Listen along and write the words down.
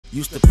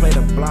Used to play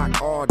the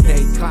block all day,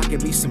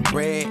 clocking me some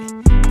bread.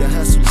 The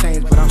hustle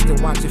changed, but I'm still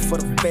watching for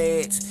the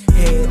feds.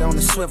 Head on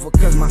the swivel,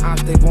 cause my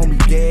ops, they want me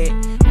dead.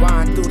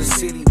 Riding through the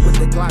city with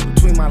the Glock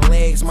between my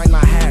legs. Might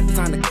not have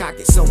time to cock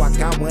it, so I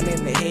got one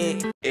in the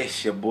head.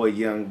 It's your boy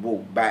Young Woo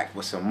back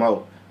with some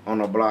more on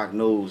the block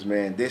news,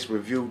 man. This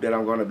review that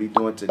I'm gonna be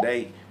doing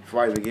today,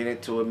 before I even get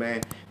into it,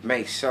 man,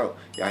 make sure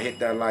y'all hit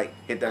that like,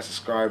 hit that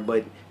subscribe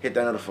button, hit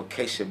that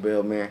notification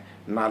bell, man.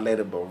 Not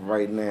let it, but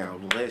right now,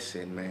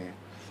 listen, man.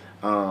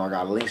 I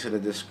got links in the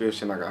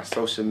description. I got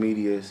social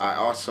medias. I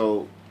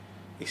also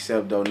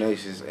accept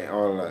donations and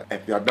all that.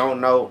 If y'all don't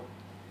know,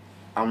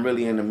 I'm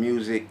really into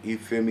music. You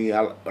feel me?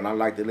 When I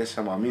like to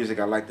listen to my music,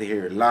 I like to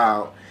hear it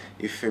loud.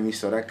 You feel me?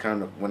 So that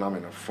kind of when I'm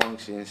in the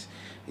functions,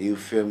 you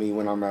feel me?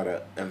 When I'm at an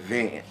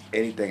event,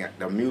 anything,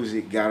 the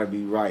music gotta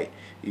be right.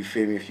 You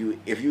feel me?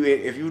 If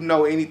you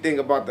know anything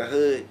about the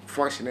hood,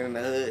 functioning in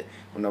the hood,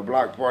 when the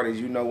block parties,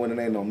 you know when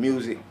it ain't no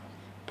music,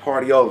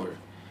 party over.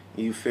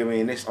 You feel me?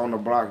 And it's on the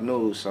block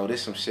news, so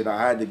this some shit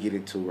I had to get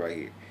into right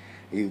here.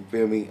 You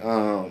feel me?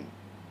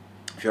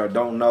 If y'all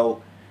don't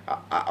know,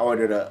 I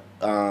ordered a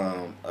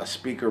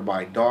speaker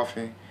by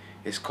Dolphin.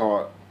 It's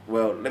called,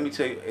 well, let me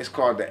tell you, it's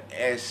called the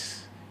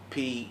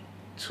SP21220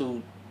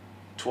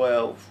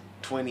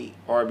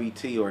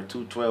 RBT or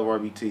 212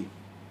 RBT.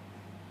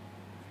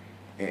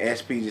 And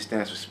SP just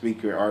stands for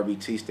speaker,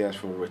 RBT stands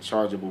for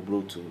rechargeable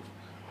Bluetooth.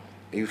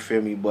 You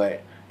feel me?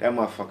 But that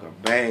motherfucker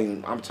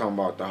bang. I'm talking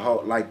about the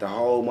whole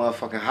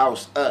motherfucking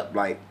house up.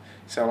 Like,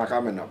 sound like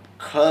I'm in a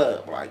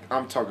club. Like,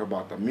 I'm talking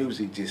about the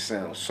music just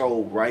sounds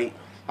so right.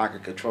 I can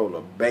control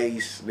the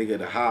bass, nigga,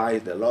 the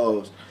highs, the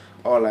lows,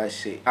 all that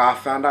shit. I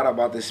found out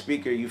about this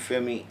speaker, you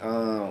feel me?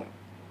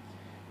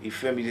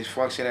 Just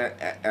function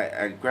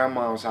at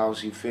grandma's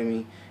house, you feel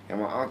me?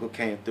 And my uncle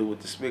came through with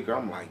the speaker.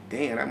 I'm like,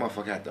 damn, that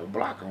motherfucker had the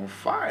block on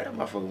fire. That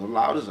motherfucker was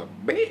loud as a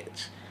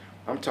bitch.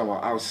 I'm talking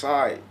about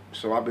outside.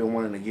 So I've been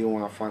wanting to get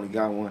one. I finally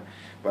got one.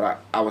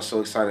 But I was so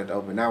excited to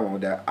open that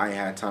one that I ain't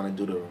had time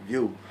to do the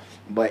review.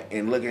 But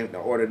in looking to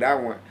order that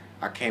one,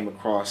 I came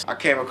across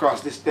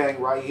this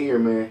thing right here,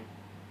 man.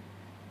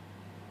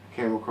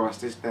 Came across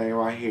this thing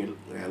right here.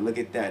 Now look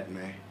at that,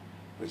 man.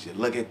 Would you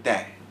look at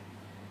that?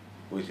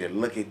 Would you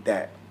look at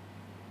that?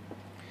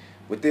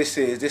 What this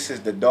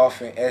is the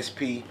Dolphin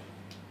SP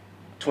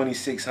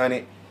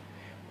 2600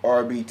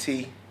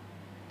 RBT.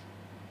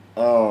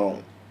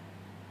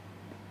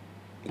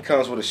 It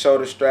comes with a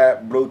shoulder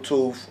strap,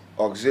 Bluetooth,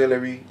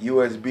 auxiliary,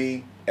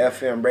 USB,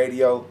 FM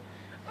radio,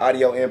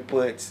 audio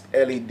inputs,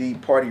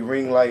 LED party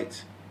ring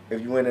lights.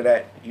 If you into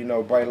that, you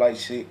know, bright light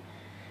shit.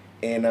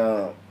 And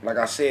like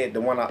I said,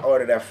 the one I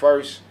ordered at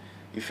first,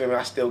 you feel me?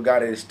 I still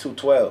got it. It's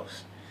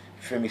 212s.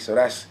 You feel me? So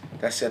that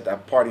set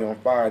that party on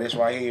fire. This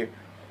right here,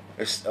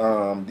 it's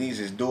these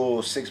is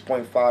dual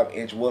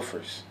 6.5-inch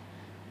woofers,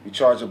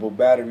 rechargeable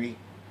battery.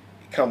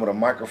 It come with a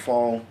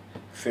microphone.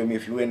 You feel me?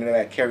 If you into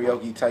that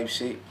karaoke type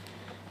shit.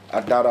 I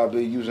doubt I'll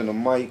be using the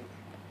mic.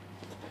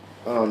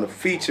 The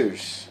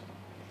features: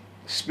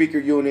 speaker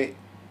unit,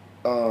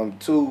 2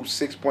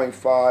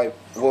 6.5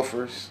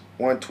 woofers,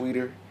 1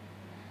 tweeter.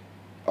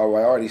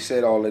 Alright, I already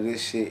said all of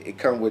this shit. It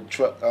comes with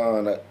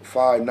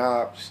 5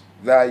 knobs: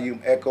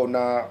 volume, echo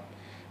knob,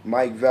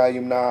 mic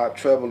volume knob,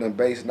 treble and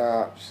bass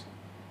knobs.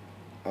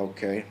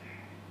 Okay.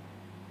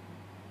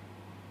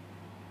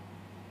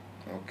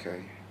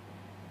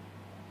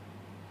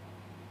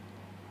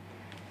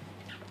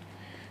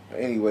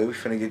 Anyway, we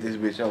finna get this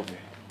bitch open.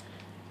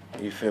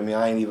 You feel me?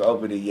 I ain't even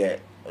opened it yet.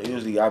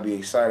 Usually I be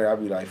excited. I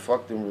be like,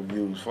 fuck them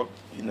reviews. Fuck,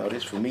 you know,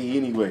 this for me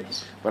anyway.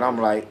 But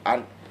I'm like,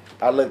 I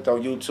looked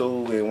on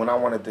YouTube, and when I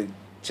wanted to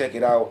check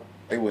it out,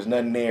 there was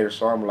nothing there.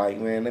 So I'm like,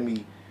 man, let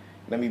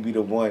me be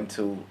the one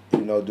to,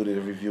 you know, do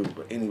this review.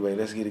 But anyway,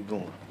 let's get it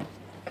going.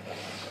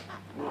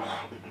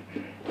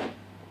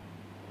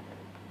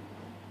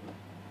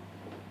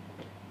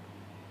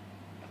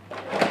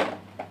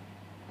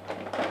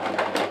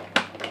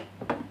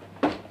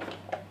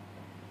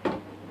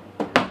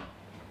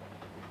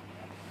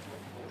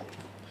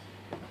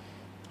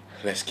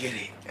 Let's get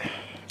it.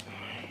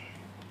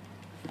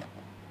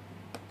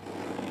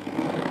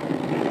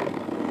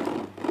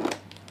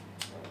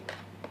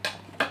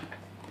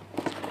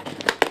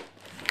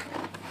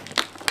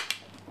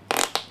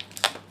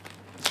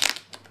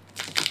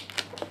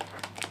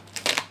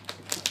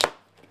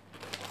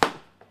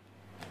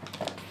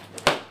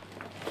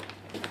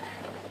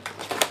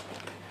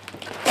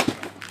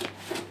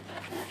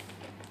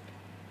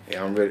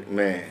 Yeah, I'm ready,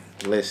 man.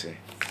 Listen.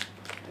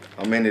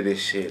 I'm into this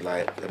shit.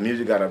 Like, the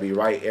music gotta be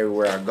right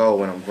everywhere I go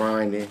when I'm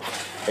grinding,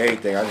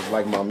 everything. I just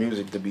like my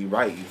music to be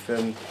right, you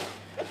feel me?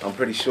 I'm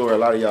pretty sure a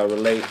lot of y'all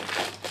relate.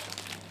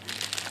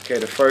 Okay,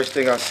 the first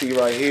thing I see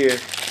right here,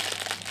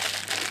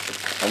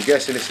 I'm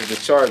guessing this is the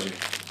charger. You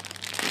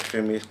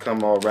feel me? It's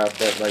come all wrapped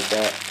up like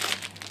that.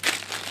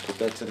 Put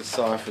that to the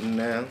side for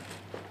now.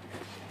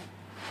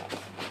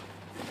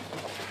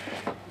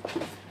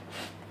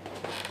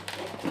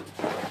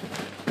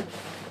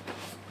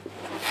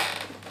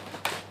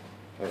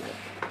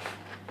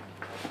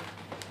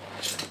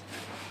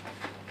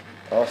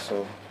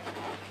 Also,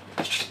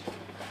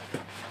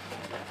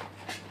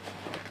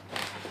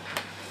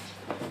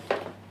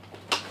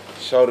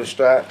 shoulder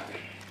strap.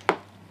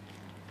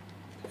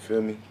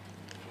 Feel me?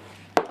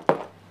 Alright.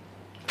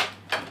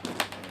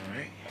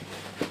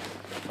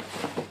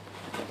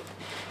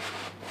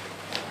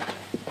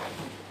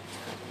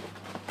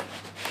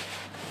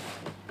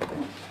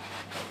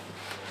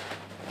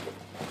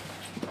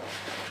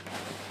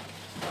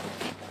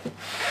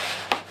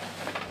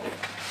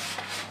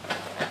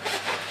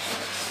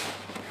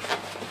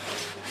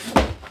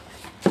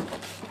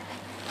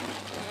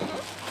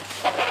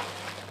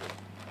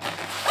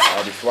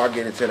 Before I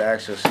get into the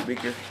actual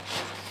speaker,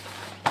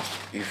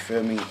 you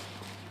feel me?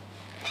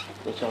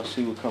 Let y'all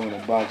see what comes in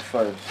the box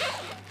first.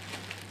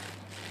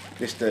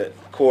 This the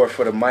cord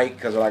for the mic,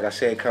 because like I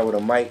said, it comes with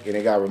a mic and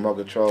it got remote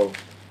control.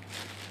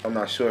 I'm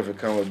not sure if it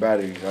comes with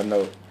batteries. I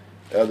know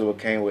the other one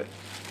came with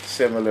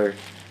similar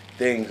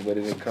things, but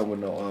it didn't come with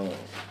no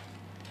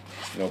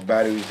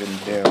batteries in the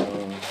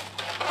damn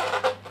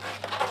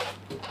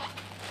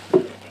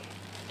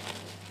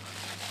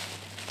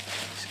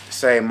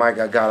same mic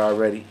I got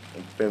already.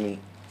 You feel me?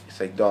 It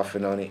say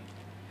Dolphin on it.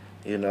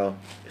 You know,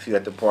 if you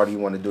at the party, you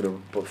want to do the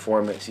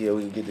performance, yeah,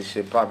 we can get this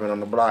shit popping on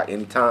the block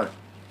anytime.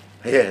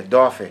 Yeah,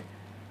 Dolphin.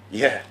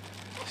 Yeah,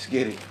 let's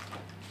get it.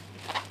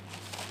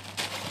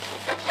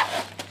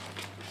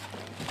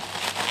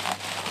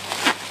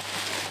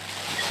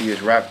 You see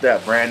it's wrapped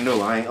up, brand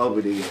new. I ain't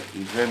opened it yet.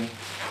 You feel me?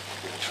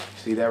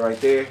 See that right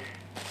there?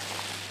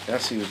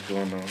 Let's see what's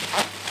going on.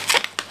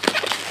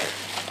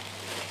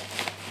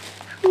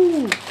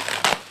 Whew.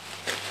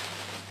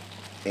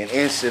 And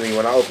instantly,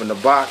 when I open the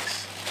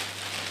box,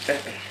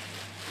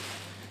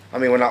 I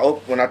mean,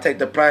 when I take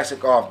the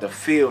plastic off, the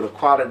feel, the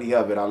quality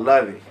of it, I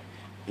love it.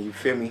 You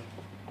feel me?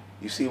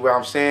 You see what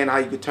I'm saying? How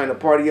you could turn the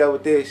party up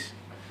with this?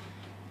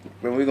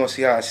 But we're gonna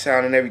see how it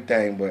sound and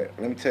everything. But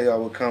let me tell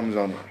y'all what comes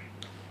on it.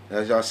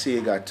 As y'all see,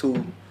 it got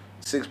two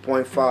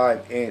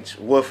 6.5-inch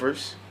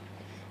woofers.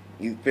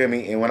 You feel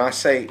me? And when I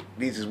say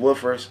these is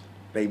woofers,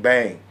 they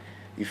bang.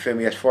 You feel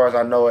me? As far as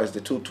I know, as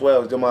the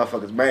 212s, them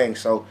motherfuckers bang.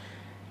 So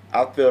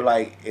I feel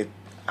like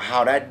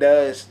how that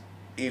does,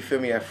 you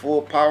feel me, at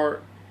full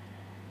power,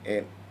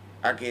 and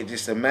I can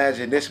just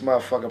imagine this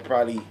motherfucker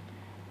probably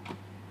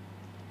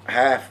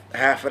half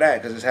of that,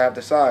 because it's half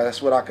the size.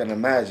 That's what I can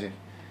imagine.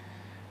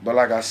 But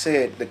like I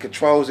said, the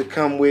controls that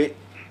come with,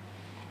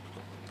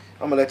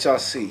 I'm gonna let y'all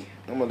see.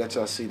 I'm gonna let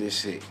y'all see this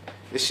shit.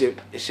 This shit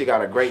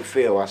got a great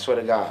feel, I swear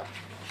to God.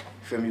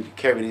 You feel me? You can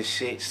carry this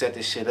shit, set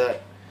this shit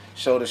up,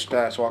 shoulder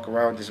straps, walk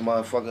around with this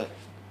motherfucker.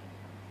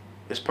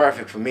 It's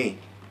perfect for me.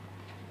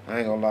 I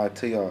ain't gonna lie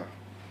to y'all.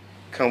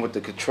 Come with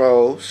the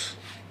controls.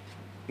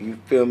 You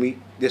feel me?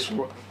 This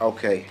one,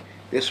 okay.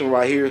 This one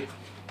right here,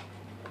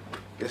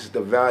 this is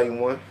the volume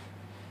one.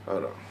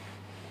 Hold on.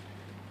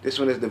 This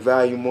one is the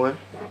volume one.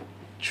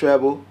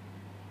 Treble,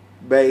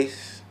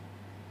 bass,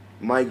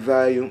 mic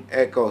volume,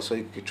 echo, so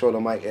you can control the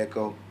mic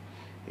echo.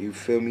 You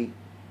feel me?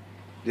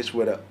 This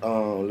where the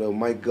little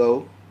mic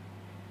go.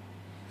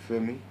 Feel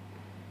me?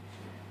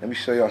 Let me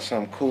show y'all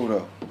something cool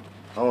though.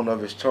 I don't know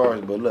if it's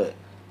charged, but look.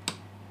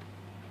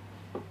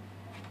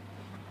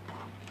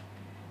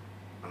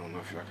 I don't know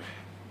if y'all can.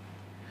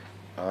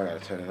 Oh, I gotta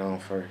turn it on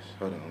first.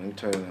 Hold on, let me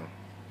turn it on.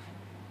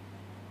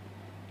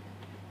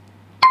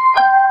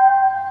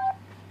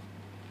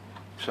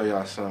 Show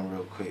y'all something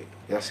real quick.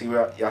 Y'all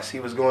see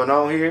what's going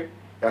on here?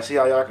 Y'all see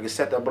how y'all can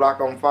set the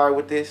block on fire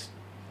with this?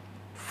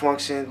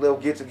 Function, little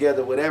get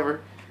together,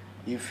 whatever.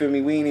 You feel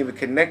me? We ain't even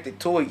connected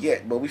to it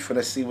yet, but we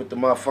finna see what the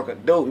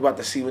motherfucker do. We about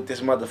to see what this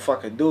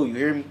motherfucker do, you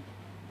hear me?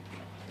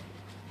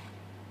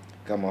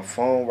 Got my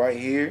phone right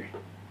here.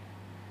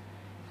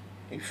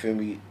 You feel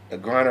me? A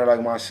grinder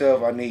like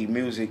myself, I need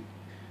music.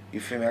 You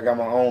feel me? I got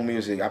my own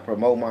music. I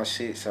promote my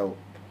shit, so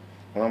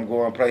when I'm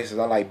going places,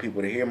 I like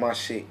people to hear my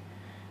shit.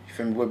 You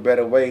feel me? What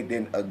better way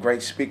than a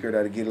great speaker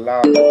that'll get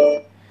loud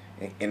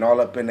and all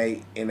up in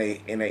they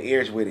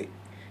ears with it.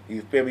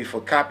 You feel me?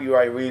 For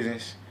copyright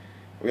reasons,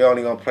 we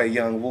only gonna play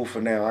Young Woo for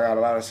now. I got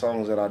a lot of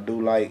songs that I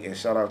do like, and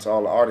shout out to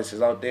all the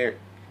artists out there.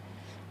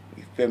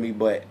 You feel me?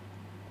 But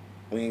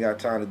we ain't got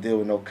time to deal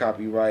with no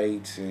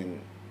copyrights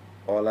and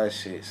all that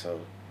shit, so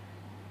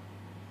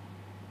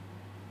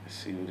let's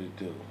see what it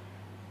do.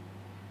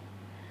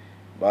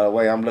 By the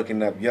way, I'm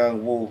looking up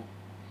Young Woo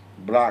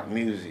block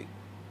music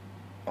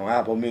on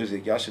Apple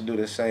Music. Y'all should do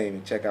the same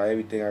and check out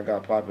everything I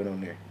got popping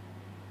on there.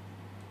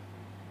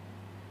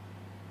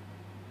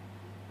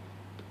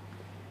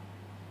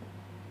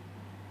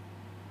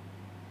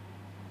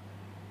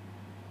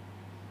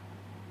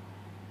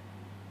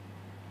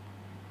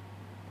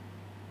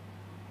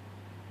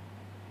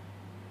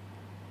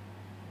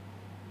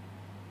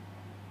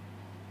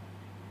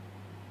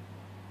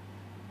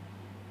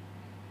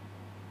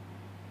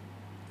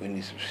 We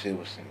need some shit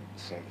with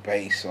some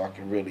bass so I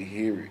can really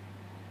hear it.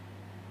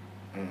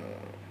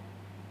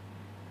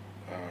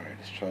 Alright,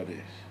 let's try this.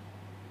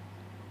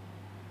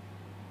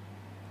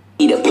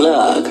 Need a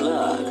plug.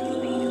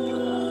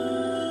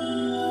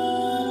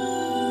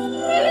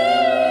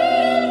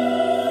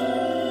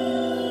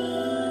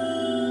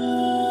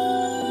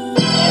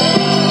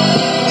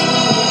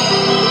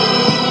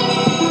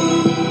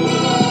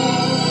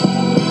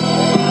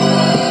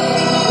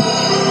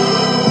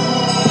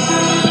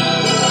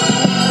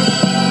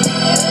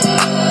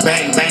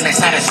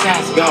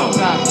 go.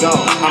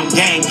 I'm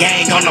gang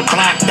on the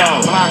block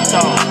though.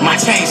 My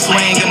chain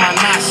swing and my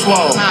knot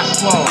swole.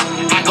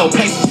 I go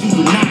places you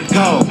do not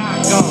go.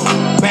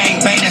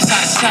 Bang that's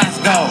how the shots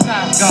go.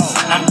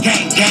 I'm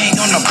gang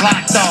on the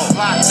block though.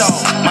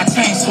 My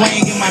chain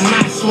swing and my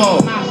knot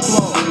swole.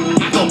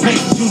 I go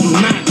places you do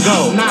not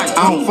go.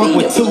 I don't fuck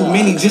with too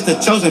many, just a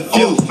chosen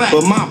few.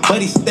 But my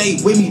buddy stay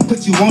with me,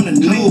 put you on the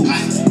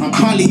news. I'm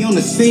probably on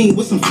the scene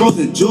with some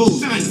frozen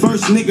jewels.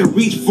 First nigga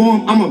reach for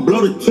him, I'ma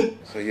blow the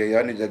tip. So yeah,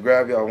 y'all need to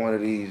grab y'all one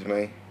of these,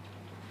 man.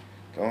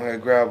 Go ahead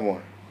and grab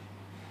one.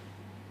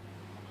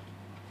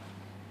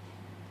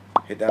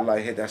 Hit that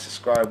like, hit that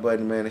subscribe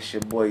button, man. It's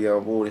your boy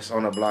Young Bull. It's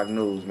On The Block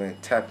News, man.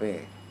 Tap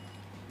in.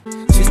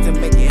 Just to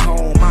make it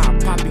home, I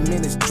pop him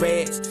in his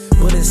dreads.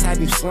 Bullets have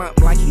him slump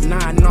like he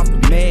nodding off the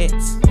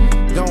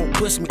meds. Don't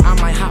push me, I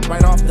might hop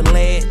right off the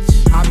ledge.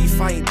 I be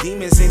fighting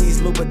demons in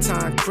these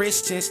Louboutin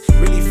Christians.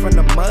 Really from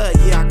the mud,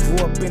 yeah, I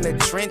grew up in the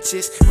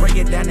trenches. Break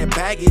it down and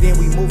bag it, and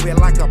we move it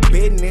like a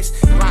business.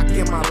 Rock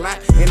in my lap,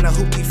 in the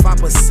hoopty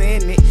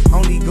 5% it.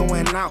 Only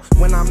going out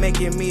when I'm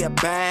making me a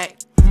bag.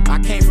 I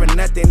came for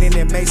nothing and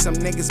it made some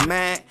niggas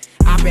mad.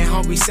 I've been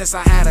hungry since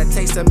I had a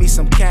taste of me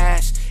some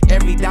cash.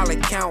 Every dollar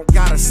count,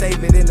 gotta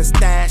save it in the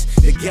stash.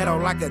 The ghetto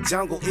like a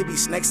jungle, it be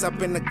snakes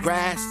up in the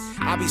grass.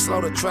 I be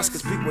slow to trust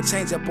cause people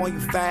change up on you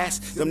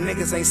fast. Them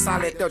niggas ain't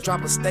solid, they'll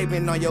drop a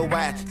statement on your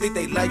ass. Think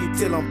they love you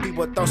till them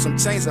people throw some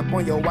chains up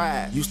on your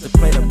ass. Used to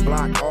play the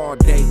block all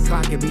day,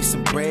 clocking me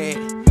some bread.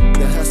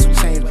 The hustle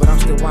changed, but I'm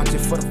still watching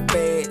for the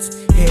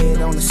feds.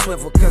 Head on the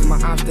swivel cause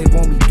my ops, they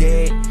want me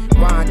dead.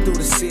 Riding through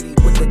the city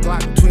with the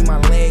Glock between my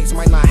legs.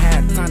 Might not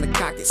have time to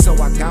cock it, so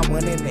I got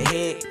one in the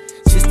head.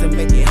 Just to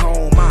make it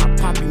home, I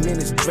pop him in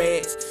his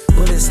dreads.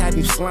 Bullets have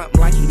him slump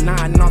like he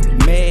nodding off the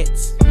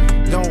meds.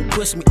 Don't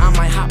push me, I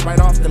might hop right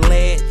off the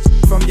ledge.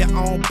 From your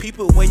own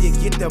people where you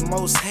get the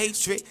most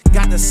hatred.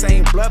 Got the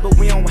same blood but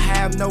we don't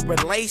have no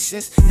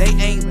relations. They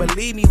ain't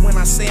believe me when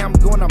I say I'm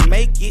gonna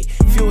make it.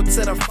 Fuel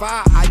to the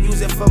fire, I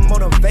use it for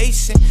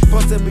motivation.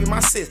 Supposed to be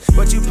my sis,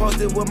 but you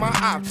posted with my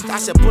ops. I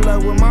should pull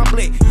up with my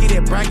blick, get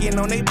it bragging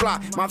on they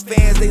block. My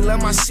fans, they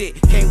love my shit,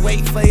 can't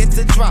wait for it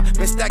to drop.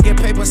 Been stacking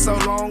paper so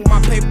long,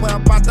 my paper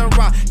about to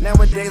rock.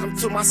 Nowadays I'm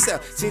to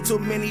myself, seen too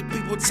many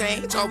people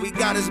change. All we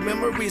got is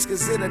memories,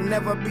 cause it'll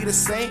never be the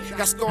same.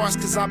 Got scars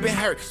cause I've been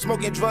hurt,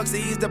 smoking drugs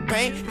to ease the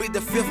pain. Plead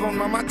the fifth on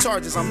all my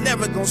charges, I'm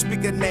never gonna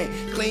speak a name.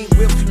 Clean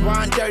whip,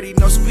 ride dirty,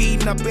 no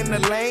speeding up in the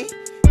lane.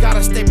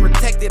 Gotta stay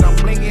protected, I'm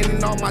blinging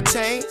in all my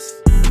chains.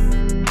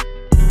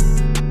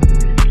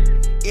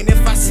 And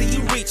if I see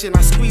you reaching,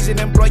 I squeeze it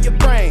and blow your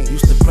brain.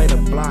 Used to play the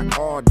block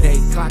all day,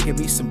 clocking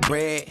me some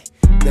bread.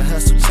 The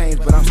hustle changed,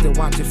 but I'm still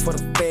watching for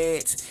the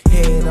feds.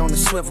 Head on the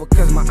swivel,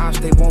 cause my ops,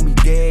 they want me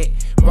dead.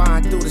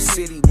 Riding through the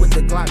city with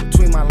the Glock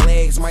between my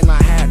legs. Might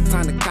not have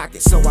time to cock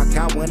it, so I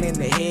got one in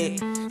the head.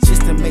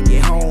 Just to make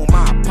it home,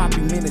 I pop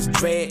him in his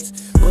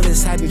dreads.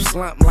 Bullets have him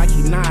slump like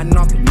he nodding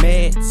off the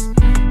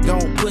meds.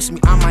 Don't push me,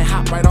 I might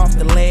hop right off the